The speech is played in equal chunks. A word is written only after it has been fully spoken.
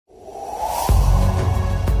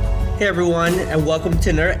Hey everyone, and welcome to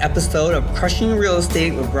another episode of Crushing Real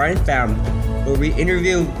Estate with Brian Pham, where we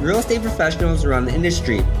interview real estate professionals around the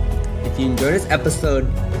industry. If you enjoyed this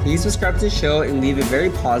episode, please subscribe to the show and leave a very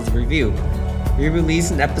positive review. We release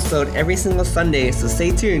an episode every single Sunday, so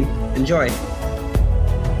stay tuned. Enjoy.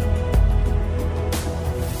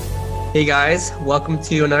 Hey guys, welcome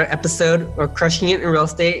to another episode of Crushing It in Real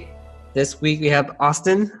Estate. This week we have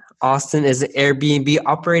Austin. Austin is an Airbnb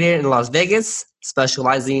operator in Las Vegas,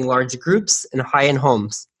 specializing in large groups and high-end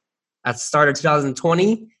homes. At the start of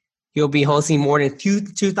 2020, he'll be hosting more than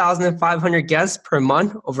 2,500 guests per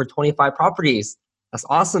month over 25 properties. That's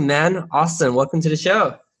awesome, man. Austin, welcome to the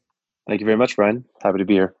show. Thank you very much, Brian. Happy to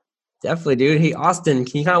be here. Definitely, dude. Hey, Austin,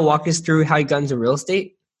 can you kind of walk us through how you got into real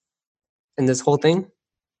estate and this whole thing?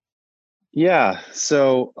 Yeah.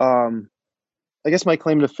 So I guess my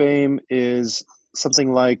claim to fame is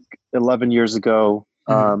something like 11 years ago.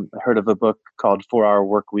 I heard of a book called 4 Hour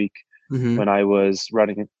Work Week when I was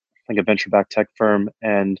running a venture-backed tech firm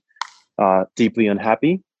and deeply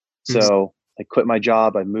unhappy. So I quit my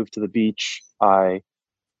job. I moved to the beach. I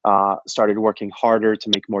started working harder to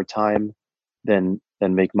make more time than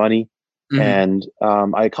make money. And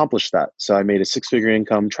I accomplished that. So I made a 6-figure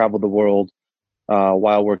income, traveled the world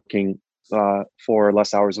while working 4 or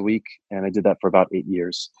less hours a week. And I did that for about 8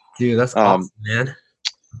 years. Dude, that's awesome, man.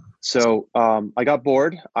 So I got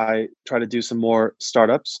bored. I tried to do some more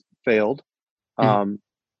startups, failed. And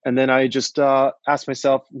then I just asked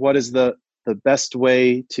myself, what is the best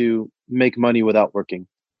way to make money without working?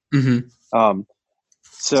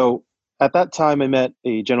 So at that time, I met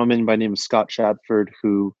a gentleman by the name of Scott Shadford,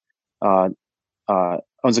 who owns a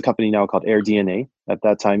company now called AirDNA. At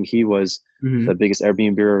that time, he was the biggest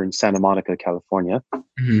Airbnb in Santa Monica, California.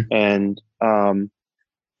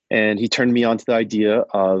 And he turned me on to the idea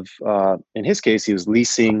of, in his case, he was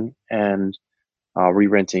leasing and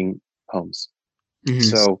re-renting homes.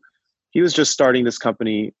 So he was just starting this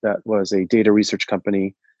company that was a data research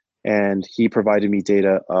company. And he provided me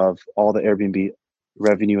data of all the Airbnb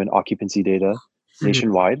revenue and occupancy data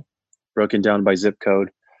nationwide, broken down by zip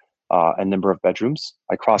code and number of bedrooms.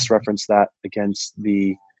 I cross-referenced that against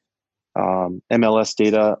the MLS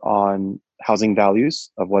data on housing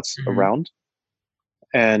values of what's around,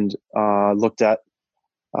 and looked at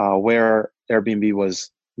where Airbnb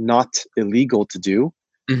was not illegal to do,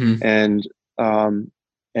 and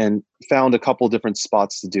found a couple different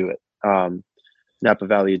spots to do it. Napa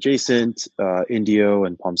Valley adjacent, Indio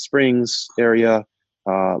and Palm Springs area,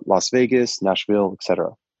 Las Vegas, Nashville,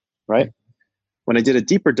 etc. Right? When I did a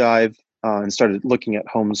deeper dive and started looking at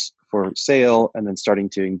homes for sale, and then starting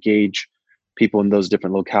to engage people in those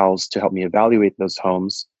different locales to help me evaluate those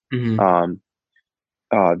homes,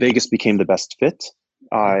 Vegas became the best fit.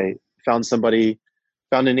 I found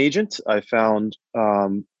an agent. I found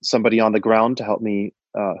somebody on the ground to help me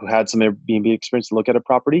who had some Airbnb experience to look at a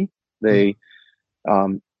property. They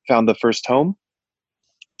found the first home,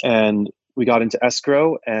 and we got into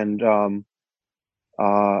escrow. And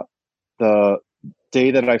the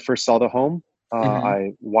day that I first saw the home,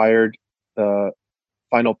 I wired the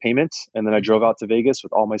final payment, and then I drove out to Vegas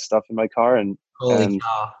with all my stuff in my car, and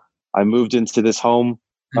I moved into this home,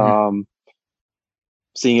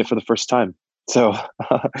 seeing it for the first time. So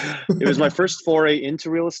it was my first foray into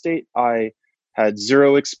real estate. I had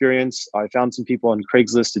zero experience. I found some people on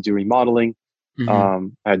Craigslist to do remodeling. I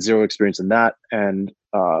had zero experience in that, and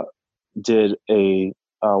did a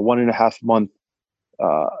 1.5 month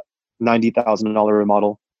 $90,000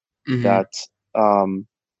 remodel that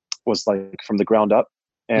was like from the ground up,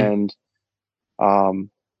 and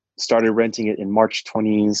started renting it in March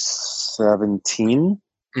 2017,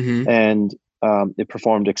 and it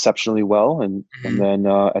performed exceptionally well. And then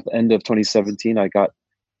at the end of 2017, I got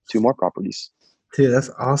 2 more properties. Dude, that's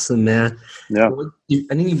awesome, man. Yeah.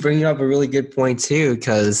 I think you bring up a really good point too,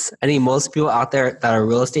 because I think most people out there that are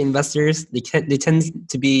real estate investors, they tend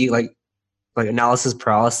to be like analysis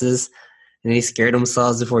paralysis, and they scare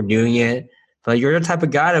themselves before doing it. But you're the type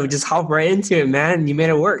of guy that would just hop right into it, man, and you made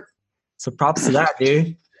it work. So props to that,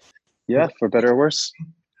 dude. Yeah, for better or worse.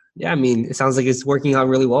 Yeah, I mean, it sounds like it's working out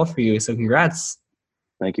really well for you. So congrats.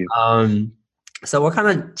 Thank you. So what kind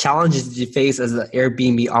of challenges did you face as an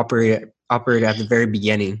Airbnb operator at the very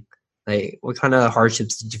beginning? Like, what kind of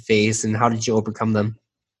hardships did you face, and how did you overcome them?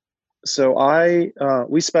 So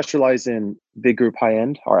we specialize in big group high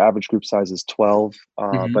end. Our average group size is 12,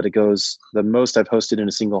 but the most I've hosted in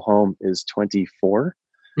a single home is 24.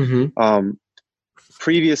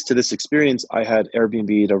 Previous to this experience, I had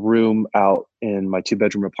Airbnb'd a room out in my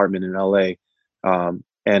 2-bedroom apartment in LA. And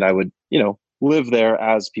I would, live there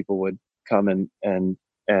as people would come and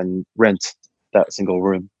rent that single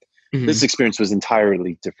room. This experience was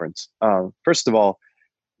entirely different. First of all,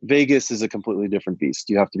 Vegas is a completely different beast.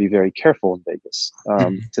 You have to be very careful in Vegas.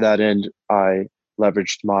 To that end, I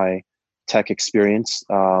leveraged my tech experience,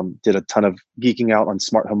 did a ton of geeking out on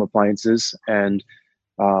smart home appliances, and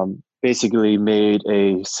basically made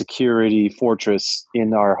a security fortress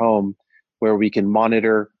in our home where we can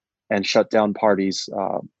monitor and shut down parties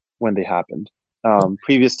when they happened.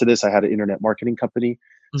 Previous to this, I had an internet marketing company,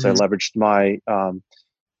 so I leveraged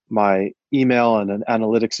my email and an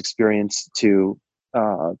analytics experience to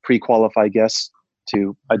pre-qualify guests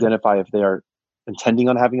to identify if they are intending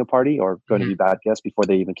on having a party or going to be bad guests before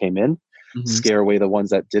they even came in, scare away the ones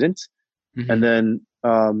that didn't. And then,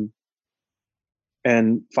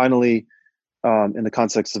 and finally, in the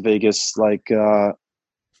context of Vegas, like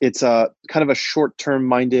it's a kind of a short-term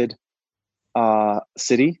minded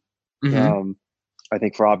city. I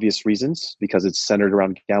think for obvious reasons, because it's centered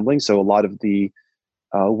around gambling. So a lot of the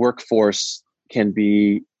workforce can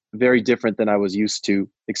be very different than I was used to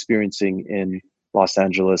experiencing in Los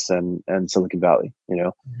Angeles and Silicon Valley,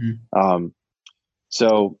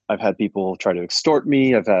 so I've had people try to extort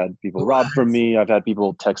me. I've had people rob from me. I've had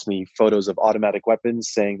people text me photos of automatic weapons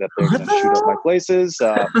saying that they're going to shoot up my places.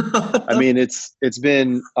 I mean, it's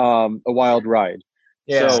been a wild ride.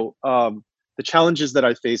 Yeah. So the challenges that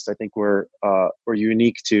I faced, I think, were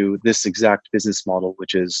unique to this exact business model,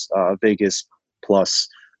 which is Vegas plus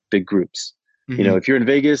big groups. If you're in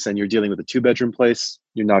Vegas and you're dealing with a 2-bedroom place,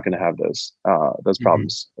 you're not going to have those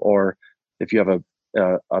problems. Or if you have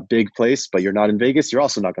a big place, but you're not in Vegas, you're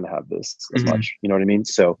also not going to have this as much. You know what I mean?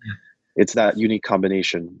 So it's that unique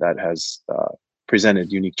combination that has presented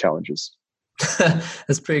unique challenges.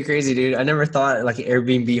 That's pretty crazy, dude. I never thought like an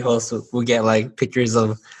Airbnb host would get like pictures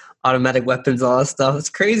of automatic weapons, all that stuff. It's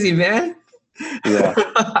crazy, man. Yeah.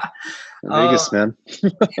 Vegas, man.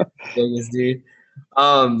 Vegas, dude.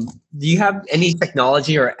 Do you have any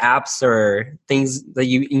technology or apps or things that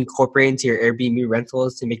you incorporate into your Airbnb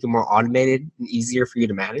rentals to make it more automated and easier for you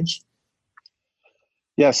to manage?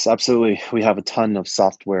 Yes, absolutely. We have a ton of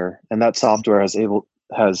software, and that software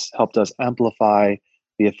has helped us amplify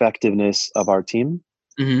the effectiveness of our team.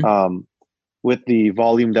 With the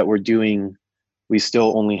volume that we're doing, we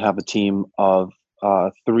still only have a team of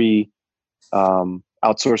 3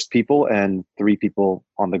 outsourced people and 3 people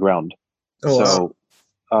on the ground. Oh,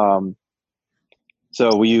 wow.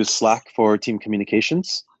 So we use Slack for team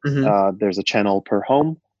communications. There's a channel per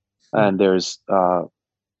home, and there's a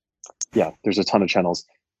ton of channels.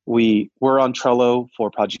 We were on Trello for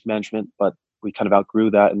project management, but we kind of outgrew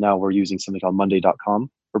that, and now we're using something called Monday.com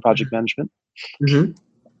for project management.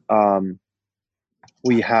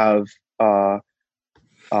 We have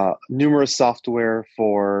numerous software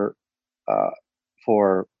for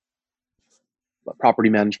property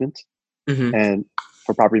management, and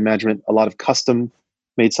for property management, a lot of custom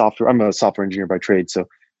made software. I'm a software engineer by trade, so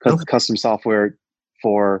custom software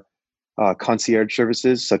for concierge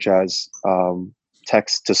services such as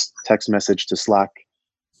text message to Slack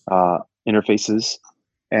interfaces,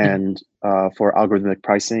 and for algorithmic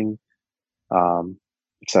pricing,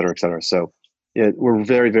 et cetera, et cetera. So we're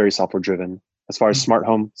very, very software driven. As far as smart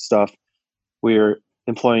home stuff, we're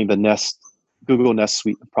employing the Google Nest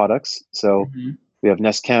suite of products. So we have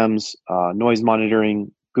Nest Cams, noise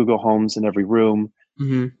monitoring, Google Homes in every room.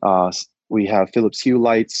 We have Philips Hue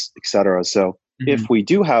lights, et cetera. So if we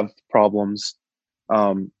do have problems,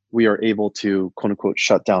 we are able to, quote unquote,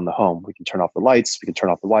 shut down the home. We can turn off the lights. We can turn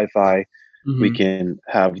off the Wi-Fi. We can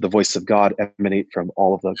have the voice of God emanate from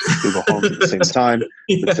all of the Google Homes at the same time.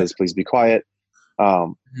 It says, please be quiet.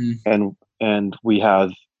 And we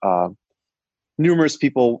have numerous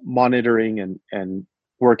people monitoring and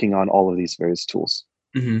working on all of these various tools.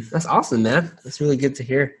 That's awesome, man. That's really good to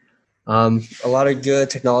hear. A lot of good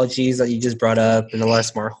technologies that you just brought up, and a lot of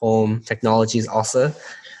smart home technologies also.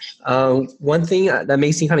 One thing that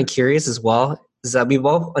makes me kind of curious as well is that we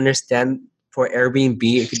both understand for Airbnb,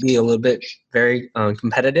 it could be a little bit very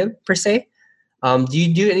competitive per se. Do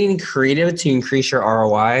you do anything creative to increase your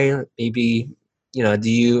ROI? Maybe,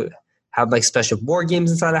 do you have like special board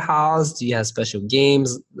games inside the house? Do you have special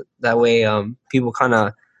games? That way people kind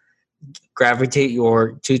of gravitate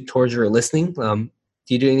towards your listening. Do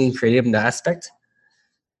you do anything creative in that aspect?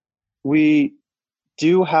 We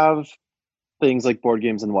do have things like board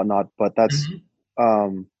games and whatnot, but that's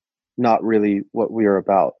not really what we are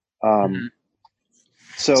about.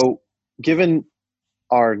 So given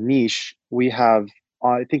our niche, we have,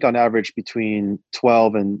 I think on average, between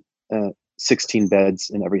 12 and 16 beds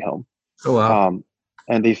in every home. Oh, wow.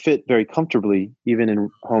 And they fit very comfortably, even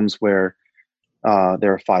in homes where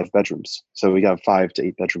there are 5 bedrooms. So we got 5 to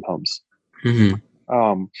 8 bedroom homes.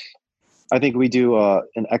 I think we do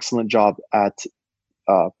an excellent job at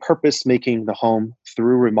purpose making the home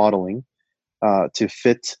through remodeling to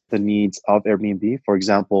fit the needs of Airbnb. For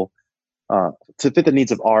example, to fit the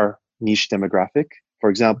needs of our niche demographic. For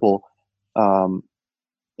example,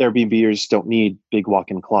 Airbnbers don't need big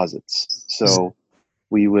walk-in closets, so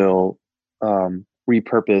we will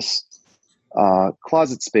repurpose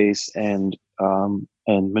closet space and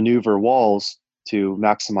maneuver walls to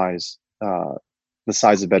maximize the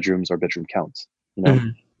size of bedrooms or bedroom counts. You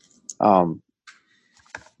know,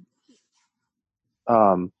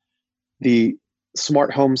 the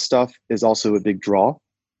smart home stuff is also a big draw.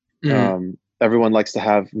 Everyone likes to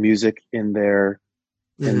have music in their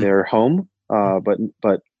home,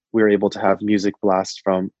 but we're able to have music blast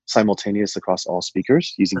from simultaneous across all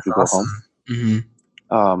speakers using That's Google awesome.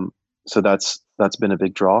 Home. So that's been a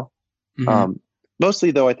big draw.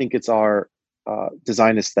 Mostly though, I think it's our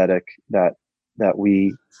design aesthetic that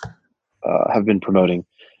we have been promoting.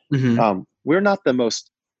 We're not the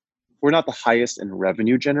highest in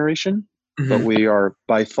revenue generation, but we are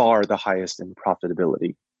by far the highest in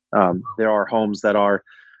profitability. There are homes that are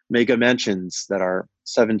mega mansions that are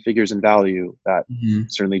 7 figures in value that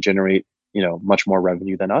certainly generate, much more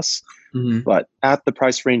revenue than us. But at the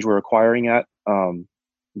price range we're acquiring at,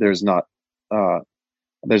 there's no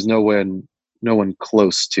one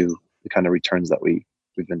close to the kind of returns that we've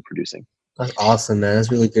been producing. That's awesome, man.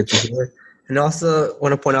 That's really good to hear. And also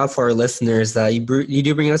want to point out for our listeners that you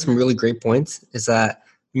do bring up some really great points, is that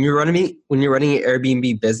when you're running an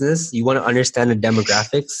Airbnb business, you want to understand the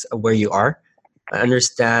demographics of where you are.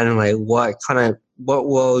 Understand like what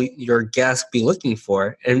will your guests be looking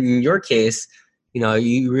for. And in your case,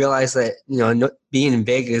 you realize that, being in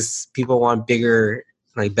Vegas, people want bigger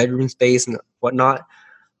like bedroom space and whatnot.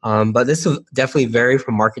 But this will definitely vary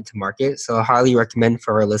from market to market. So I highly recommend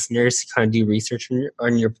for our listeners to kind of do research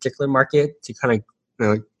on your particular market to kind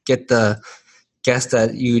of get the guests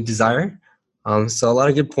that you desire. So a lot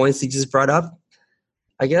of good points you just brought up.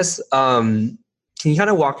 I guess, can you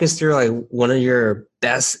kind of walk us through like one of your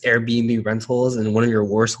best Airbnb rentals and one of your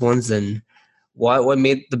worst ones, and what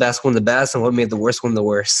made the best one the best and what made the worst one the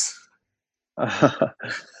worst?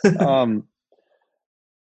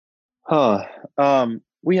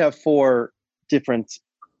 We have 4 different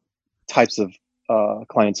types of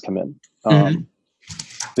clients come in.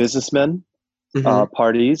 Businessmen,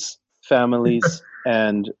 parties, families,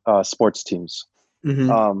 and sports teams.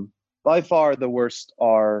 By far the worst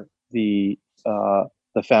are the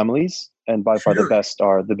families, and by far the best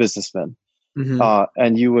are the businessmen.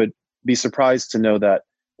 And you would be surprised to know that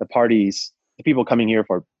the parties, the people coming here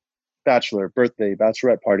for bachelor, birthday,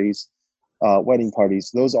 bachelorette parties, wedding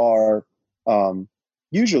parties, those are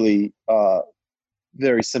usually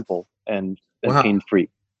very simple and pain-free.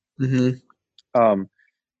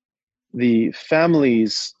 The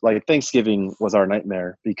families, like Thanksgiving was our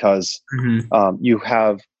nightmare because you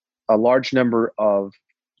have a large number of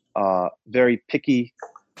very picky,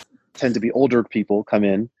 tend to be older people come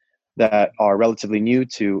in that are relatively new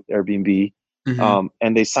to Airbnb,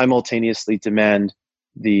 and they simultaneously demand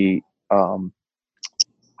the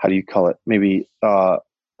how do you call it? Maybe the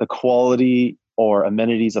quality or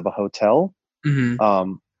amenities of a hotel,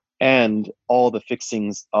 and all the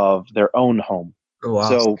fixings of their own home. Oh, wow.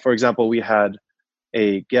 So, for example, we had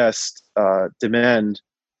a guest demand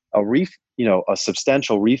a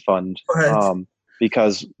substantial refund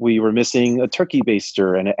because we were missing a turkey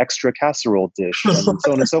baster and an extra casserole dish and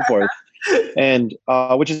so on and so forth. And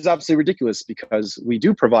which is absolutely ridiculous because we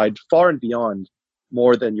do provide far and beyond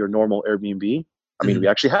more than your normal Airbnb. I mean, we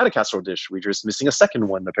actually had a casserole dish. We're just missing a second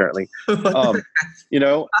one, apparently.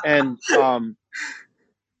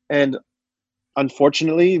 And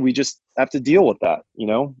unfortunately, we just have to deal with that.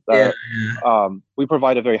 We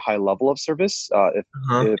provide a very high level of service. If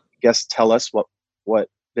guests tell us what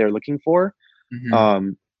they're looking for,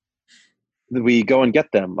 we go and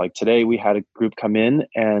get them. Like today, we had a group come in,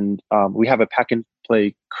 and we have a pack and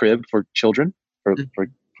play crib for children, for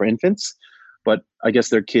infants. But I guess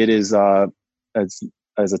their kid is as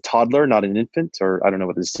a toddler, not an infant, or I don't know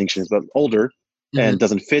what the distinction is, but older, and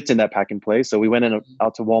doesn't fit in that pack and play. So we went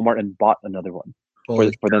out to Walmart and bought another one for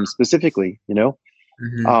them specifically.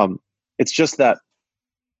 It's just that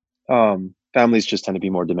families just tend to be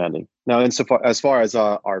more demanding. Now, as far as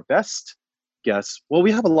our best guests, well,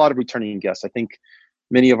 we have a lot of returning guests. I think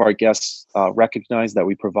many of our guests recognize that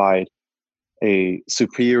we provide a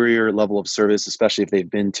superior level of service, especially if they've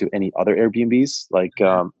been to any other Airbnbs. Like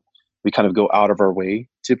we kind of go out of our way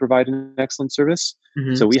to provide an excellent service.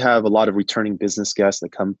 So we have a lot of returning business guests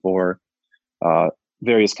that come for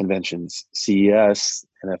various conventions, CES,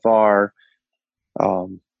 NFR,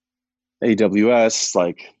 AWS,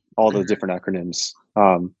 like all the different acronyms.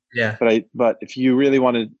 Yeah. But if you really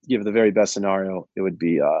want to give the very best scenario, it would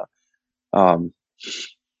be I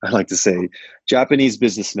like to say Japanese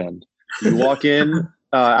businessmen. You walk in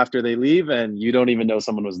after they leave, and you don't even know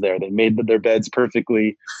someone was there. They made their beds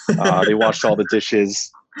perfectly. They washed all the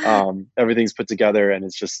dishes. Everything's put together, and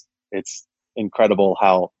it's incredible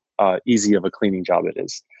how easy of a cleaning job it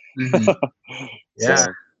is. Mm-hmm. Yeah,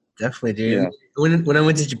 So, definitely, dude. yeah. When I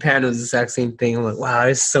went to Japan, it was the exact same thing. I'm like, wow,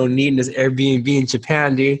 it's so neat in this Airbnb in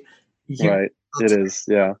Japan, dude. Right. It is.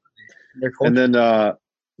 Yeah. Their And culture. then,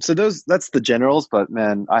 so that's the generals, but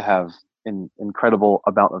man, I have an incredible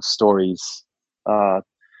amount of stories about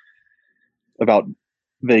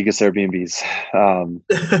Vegas Airbnbs.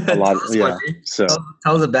 A lot. Tell us one, Yeah. dude. So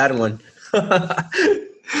Tell us a bad one.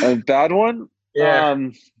 a bad one. Yeah.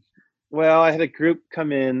 Well, I had a group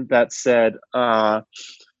come in that said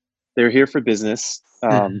they're here for business.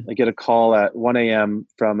 I get a call at 1 a.m.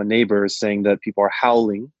 from a neighbor saying that people are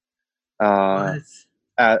howling uh, What?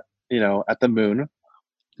 at at the moon,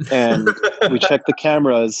 and we check the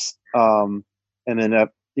cameras, and then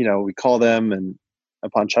we call them, and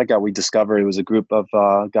upon checkout we discover it was a group of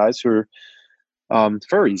guys who are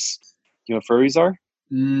furries. You know what furries are?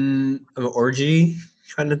 An orgy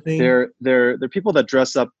kind of thing. They're people that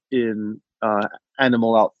dress up in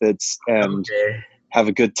animal outfits and Okay. have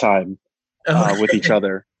a good time with each Okay.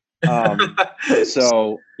 other.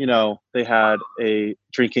 So they had a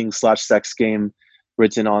drinking/sex game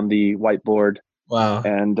written on the whiteboard, Wow.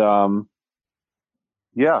 and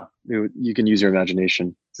yeah, you can use your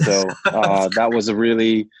imagination. So that was a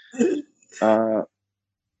really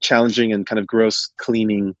challenging and kind of gross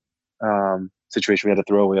cleaning situation. We had to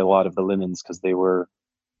throw away a lot of the linens because they were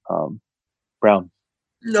brown.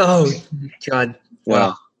 No, God. Yeah.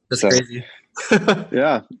 Wow. That's So crazy.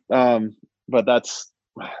 yeah. But that's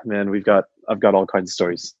man, I've got all kinds of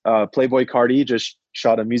stories. Playboy Cardi just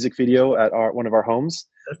shot a music video at one of our homes,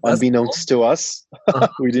 That's cool. unbeknownst to us.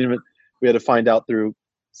 We didn't even we had to find out through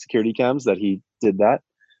security cams that he did that.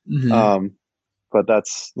 Mhm. But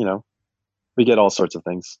that's we get all sorts of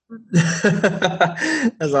things.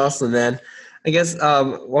 That's awesome, man. I guess I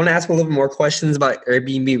want to ask a little bit more questions about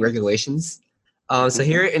Airbnb regulations. So Mhm.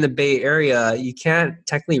 here in the Bay Area, you can't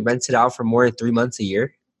technically rent it out for more than 3 months a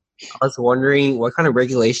year. I was wondering what kind of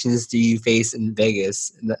regulations do you face in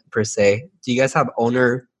Vegas per se? Do you guys have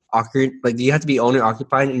owner occupied? Like, do you have to be owner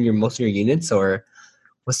occupied in most of your units, or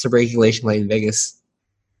what's the regulation like in Vegas?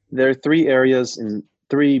 There are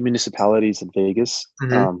three municipalities in Vegas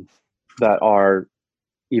Mm-hmm. that are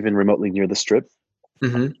even remotely near the Strip.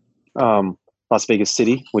 Mm-hmm. Las Vegas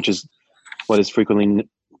City, which is what is frequently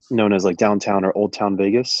known as like downtown or Old Town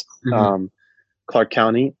Vegas. Mm-hmm. Clark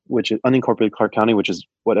County, which is unincorporated Clark County, which is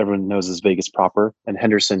what everyone knows as Vegas proper, and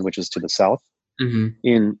Henderson, which is to the south. Mm-hmm.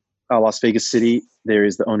 In Las Vegas City, there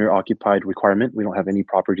is the owner occupied requirement. We don't have any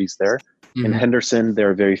properties there. In Mm-hmm. Henderson, there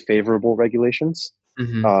are very favorable regulations,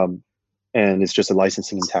 Mm-hmm. and it's just a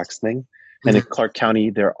licensing and tax thing. And in Clark County,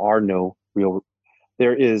 there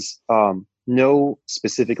is no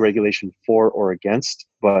specific regulation for or against,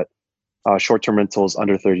 but short-term rentals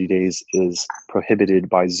under 30 days is prohibited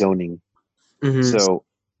by zoning. Mm-hmm. So,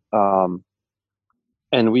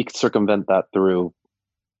 and we circumvent that through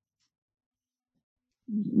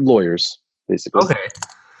lawyers, basically. Okay.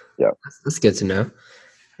 Yeah. That's good to know.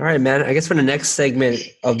 All right, man. I guess for the next segment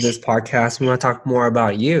of this podcast, we want to talk more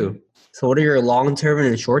about you. So, what are your long-term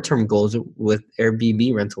and short-term goals with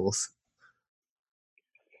Airbnb rentals?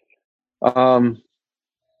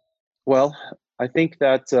 Well, I think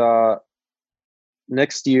that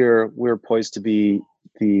next year we're poised to be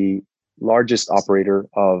the largest operator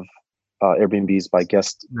of Airbnbs by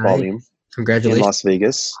guest volume in Congratulations. Las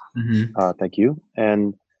Vegas. Mm-hmm. Thank you.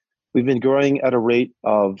 And we've been growing at a rate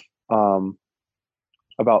of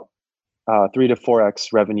about 3 to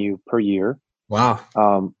 4x revenue per year.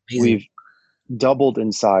 Wow. We've doubled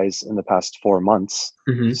in size in the past 4 months.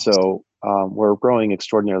 Mm-hmm. So we're growing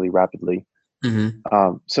extraordinarily rapidly.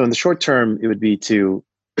 Mm-hmm. So in the short term, it would be to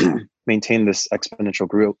maintain this exponential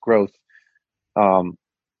growth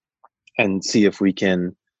and see if we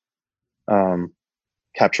can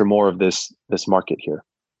capture more of this market here.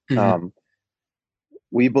 Mm-hmm.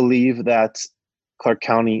 We believe that Clark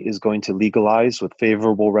County is going to legalize with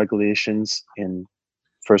favorable regulations in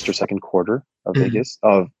first or second quarter of Mm-hmm. Vegas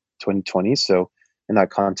of 2020. So in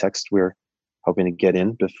that context, we're hoping to get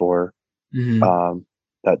in before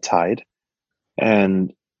that tide.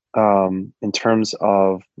 And in terms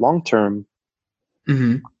of long-term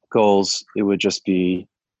goals, it would just be,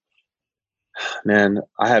 man,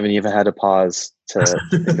 I haven't even had a pause to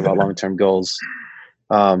think about long-term goals.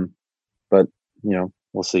 but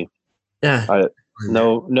we'll see. Yeah.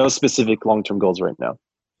 No specific long-term goals right now.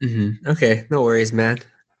 Mm-hmm. Okay, no worries, man.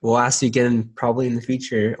 We'll ask you again probably in the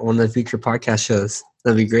future, on the future podcast shows.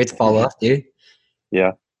 That'd be great to follow up, dude.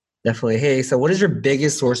 Yeah, definitely. Hey, so what is your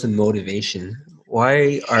biggest source of motivation?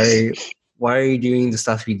 Why are you doing the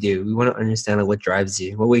stuff you do? We want to understand what drives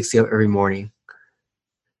you. What wakes you up every morning?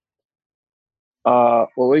 What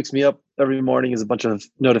wakes me up every morning is a bunch of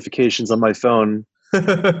notifications on my phone.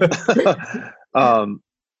 um,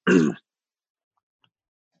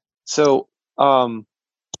 so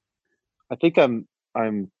I think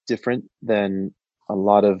I'm different than a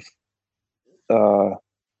lot of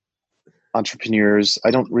entrepreneurs.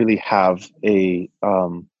 I don't really have a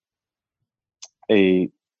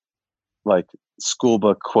like school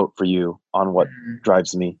book quote for you on what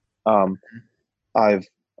drives me. I've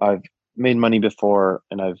made money before,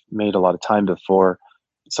 and I've made a lot of time before,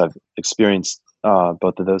 so I've experienced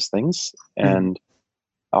both of those things. And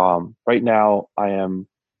right now, I am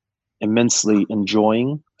immensely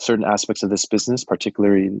enjoying certain aspects of this business,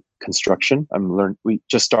 particularly construction. We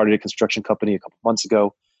just started a construction company a couple months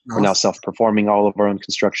ago. Awesome. We're now self-performing all of our own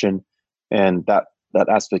construction, and that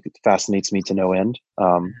aspect fascinates me to no end.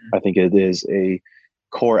 I think it is a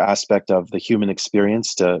core aspect of the human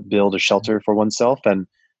experience to build a shelter for oneself,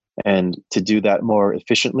 and to do that more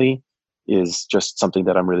efficiently is just something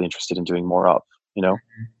that I'm really interested in doing more of.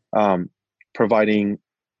 Providing.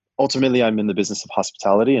 Ultimately, I'm in the business of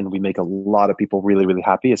hospitality, and we make a lot of people really, really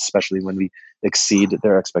happy, especially when we exceed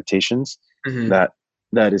their expectations. That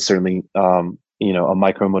is certainly, a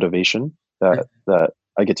micro motivation that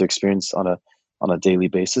I get to experience on a daily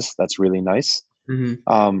basis. That's really nice.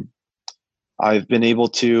 I've been able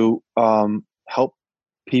to help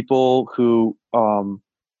people who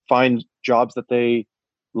find jobs that they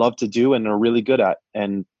love to do and are really good at,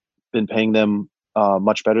 and been paying them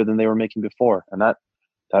much better than they were making before, and that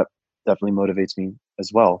definitely motivates me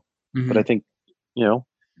as well. But I think, at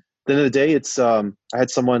the end of the day, it's I had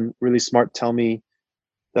someone really smart tell me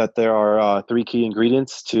that there are 3 key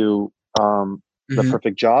ingredients to the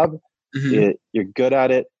perfect job. You're good at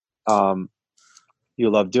it, you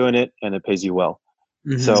love doing it, and it pays you well.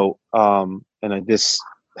 So this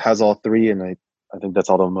has all 3, and I think that's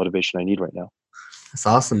all the motivation I need right now. That's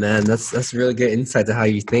awesome, man. That's really good insight to how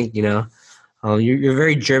you think. You're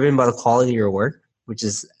very driven by the quality of your work, which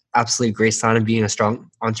is absolutely a great sign of being a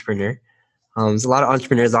strong entrepreneur. There's a lot of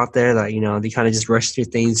entrepreneurs out there that, they kind of just rush through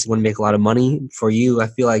things, want to make a lot of money. For you, I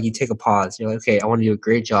feel like you take a pause. You're like, okay, I want to do a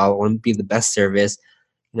great job. I want to be the best service.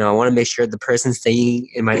 I want to make sure the person staying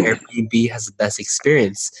in my Airbnb has the best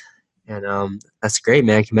experience. And that's great,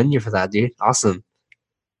 man. I commend you for that, dude. Awesome.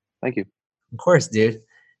 Thank you. Of course, dude.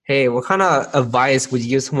 Hey, what kind of advice would you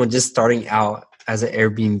give someone just starting out as an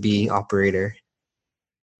Airbnb operator?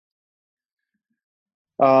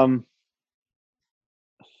 I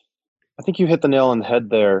think you hit the nail on the head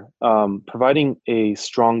there. Providing a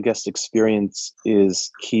strong guest experience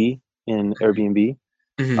is key in Airbnb.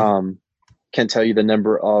 Can't tell you the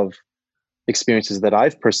number of experiences that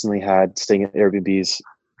I've personally had staying at Airbnbs,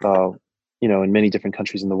 in many different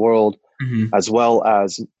countries in the world, as well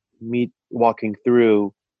as me walking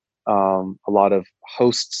through a lot of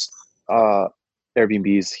hosts'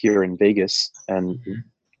 Airbnbs here in Vegas and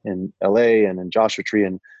in LA and in Joshua Tree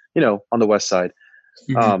and on the west side.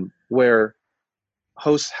 Where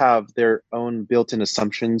hosts have their own built-in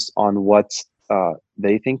assumptions on what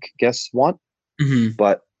they think guests want,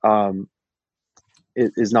 but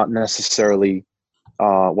it is not necessarily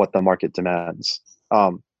what the market demands.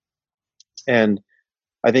 And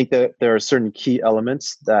I think that there are certain key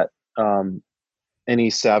elements that any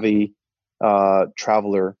savvy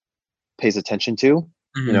traveler pays attention to.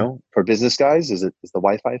 For business guys, is the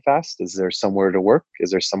Wi-Fi fast? Is there somewhere to work?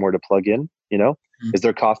 Is there somewhere to plug in? Is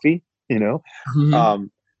there coffee?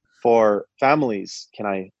 For families,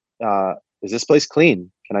 is this place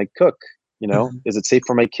clean? Can I cook? Is it safe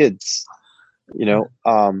for my kids?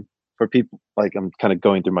 For people, like, I'm kind of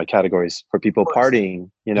going through my categories. For people partying,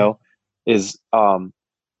 is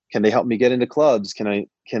can they help me get into clubs? Can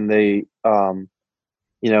they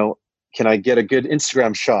can I get a good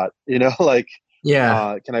Instagram shot? Can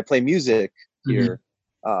I play music here?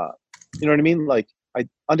 You know what I mean? Like,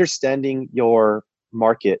 understanding your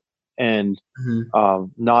market and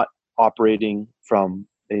not operating from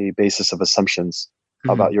a basis of assumptions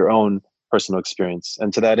about your own personal experience.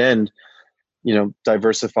 And to that end,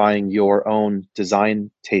 diversifying your own design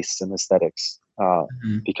tastes and aesthetics.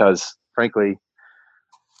 Because frankly,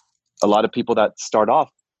 a lot of people that start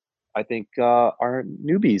off, I think, are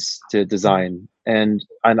newbies to design and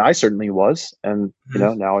I certainly was, and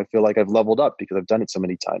now I feel like I've leveled up because I've done it so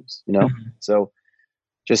many times. So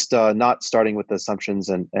just not starting with the assumptions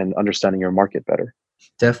and understanding your market better.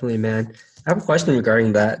 Definitely, man. I have a question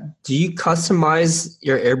regarding that. Do you customize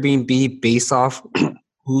your Airbnb based off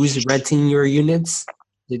who's renting your units?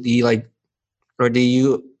 Do you or do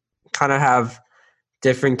you kind of have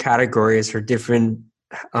different categories for different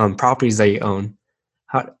properties that you own?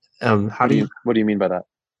 How do you? What do you mean by that?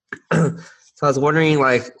 So I was wondering,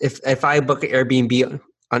 if I book an Airbnb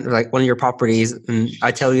on one of your properties, and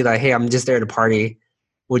I tell you that, hey, I'm just there to party,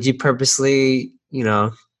 would you purposely,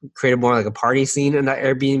 create more like a party scene in that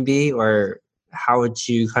Airbnb, or how would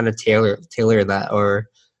you kind of tailor that? Or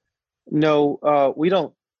no, we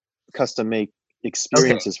don't custom make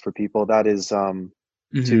experiences for people. That is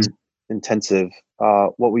too intensive.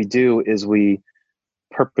 What we do is we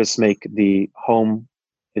purpose make the home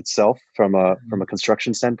itself from a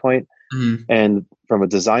construction standpoint and from a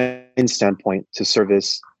design standpoint to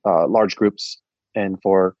service large groups and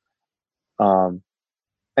for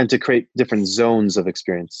and to create different zones of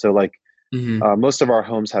experience. So most of our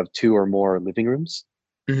homes have 2 or more living rooms,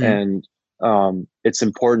 and it's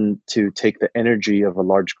important to take the energy of a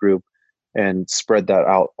large group and spread that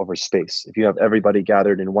out over space. If you have everybody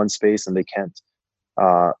gathered in one space and they can't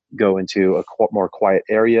go into a more quiet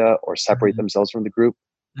area or separate themselves from the group,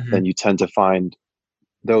 then you tend to find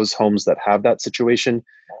those homes that have that situation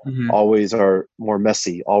always are more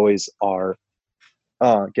messy, always are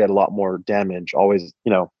get a lot more damage, always,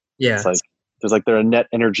 it's like there's they're a net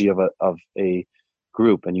energy of a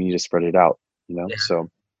group, and you need to spread it out, so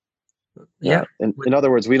in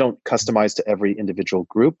other words, we don't customize to every individual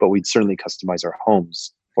group, but we'd certainly customize our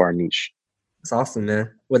homes for our niche. That's awesome,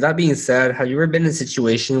 man. With that being said, have you ever been in a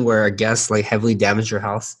situation where a guest heavily damaged your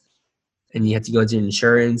house and you had to go into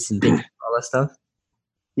insurance and all that stuff?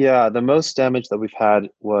 Yeah, the most damage that we've had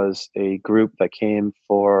was a group that came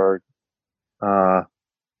for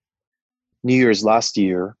New Year's last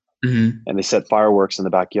year, and they set fireworks in the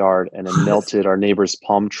backyard, and it melted our neighbor's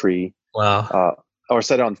palm tree. Wow. Or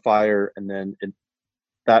set it on fire, and then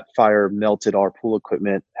that fire melted our pool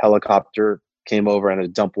equipment. Helicopter came over and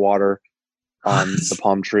it dumped water on the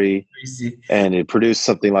palm tree. Crazy. And it produced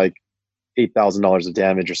something like $8,000 of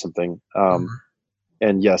damage or something.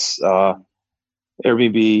 And yes,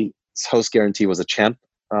 Airbnb's host guarantee was a champ.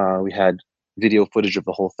 We had video footage of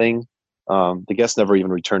the whole thing. The guest never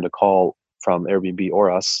even returned a call from Airbnb or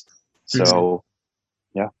us. So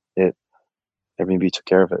Airbnb took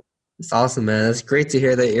care of it. It's awesome, man. It's great to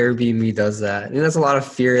hear that Airbnb does that. I think that's a lot of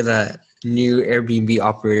fear that new Airbnb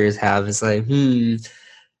operators have. It's will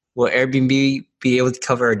Airbnb be able to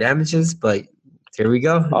cover our damages? But here we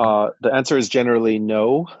go. The answer is generally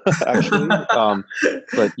no, actually.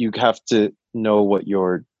 But you have to know what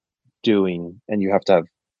you're doing, and you have to have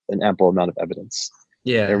an ample amount of evidence.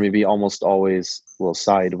 Yeah. Airbnb almost always will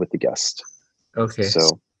side with the guest. Okay.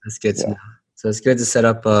 So that's good to know. So it's good to set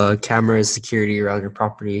up cameras, security around your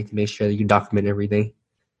property to make sure that you document everything.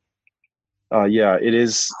 It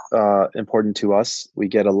is important to us. We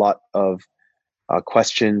get a lot of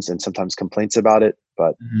questions and sometimes complaints about it,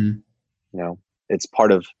 but it's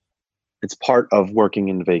part of working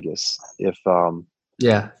in Vegas. I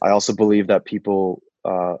also believe that people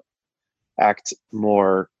act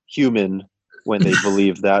more human when they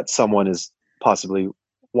believe that someone is possibly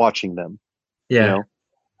watching them.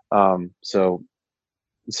 So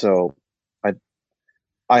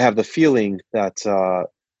I have the feeling that I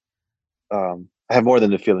have more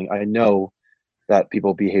than the feeling. I know that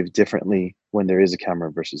people behave differently when there is a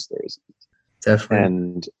camera versus there isn't.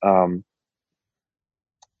 Definitely.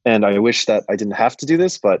 And I wish that I didn't have to do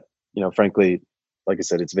this, but frankly, like I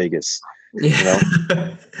said, it's Vegas.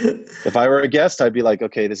 If I were a guest, I'd be like,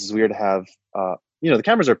 okay, this is weird to have. The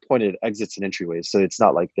cameras are pointed at exits and entryways, so it's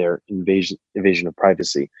not like they're invasion of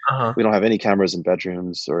privacy. We don't have any cameras in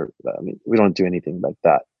bedrooms, we don't do anything like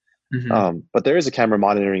that. But there is a camera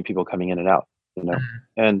monitoring people coming in and out.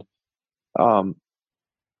 And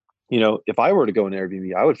if I were to go in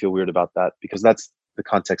Airbnb, I would feel weird about that because that's the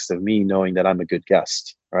context of me knowing that I'm a good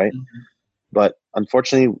guest, right? But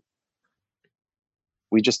unfortunately,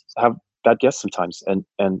 we just have bad guests sometimes, and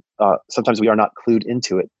sometimes we are not clued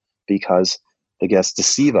into it because the guests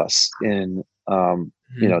deceive us in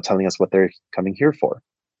telling us what they're coming here for.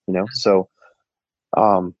 So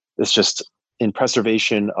it's just in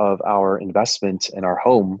preservation of our investment in our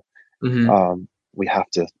home. We have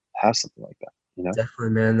to have something like that. Definitely,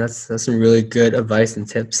 man. That's some really good advice and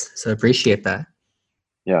tips. So I appreciate that.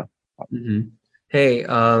 Yeah. Hey,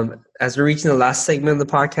 as we're reaching the last segment of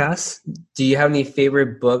the podcast, do you have any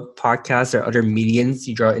favorite book, podcasts, or other mediums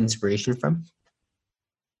you draw inspiration from?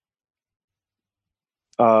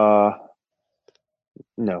 No.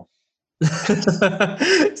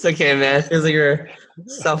 It's okay, man. It feels like you're a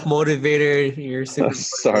self-motivator. You're super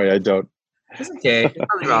Sorry, I don't. It's okay. There's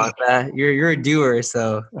nothing wrong with that. You're a doer,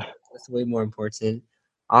 so that's way more important.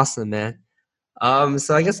 Awesome, man.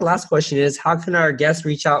 So I guess the last question is, how can our guests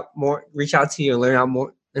reach out to you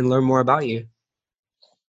and learn more about you?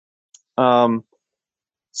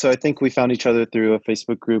 So I think we found each other through a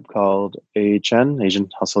Facebook group called AHN, Asian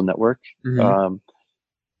Hustle Network. Mm-hmm.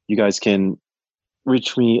 You guys can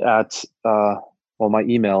reach me at, my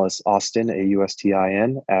email is Austin,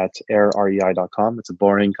 AUSTIN, at airrei.com. It's a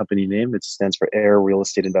boring company name. It stands for Air Real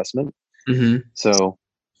Estate Investment. Mm-hmm. So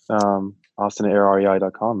Austin at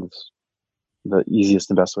airrei.com is the easiest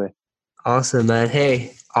and best way. Awesome, man.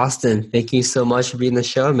 Hey, Austin, thank you so much for being on the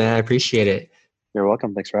show, man. I appreciate it. You're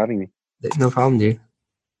welcome. Thanks for having me. No problem, dude.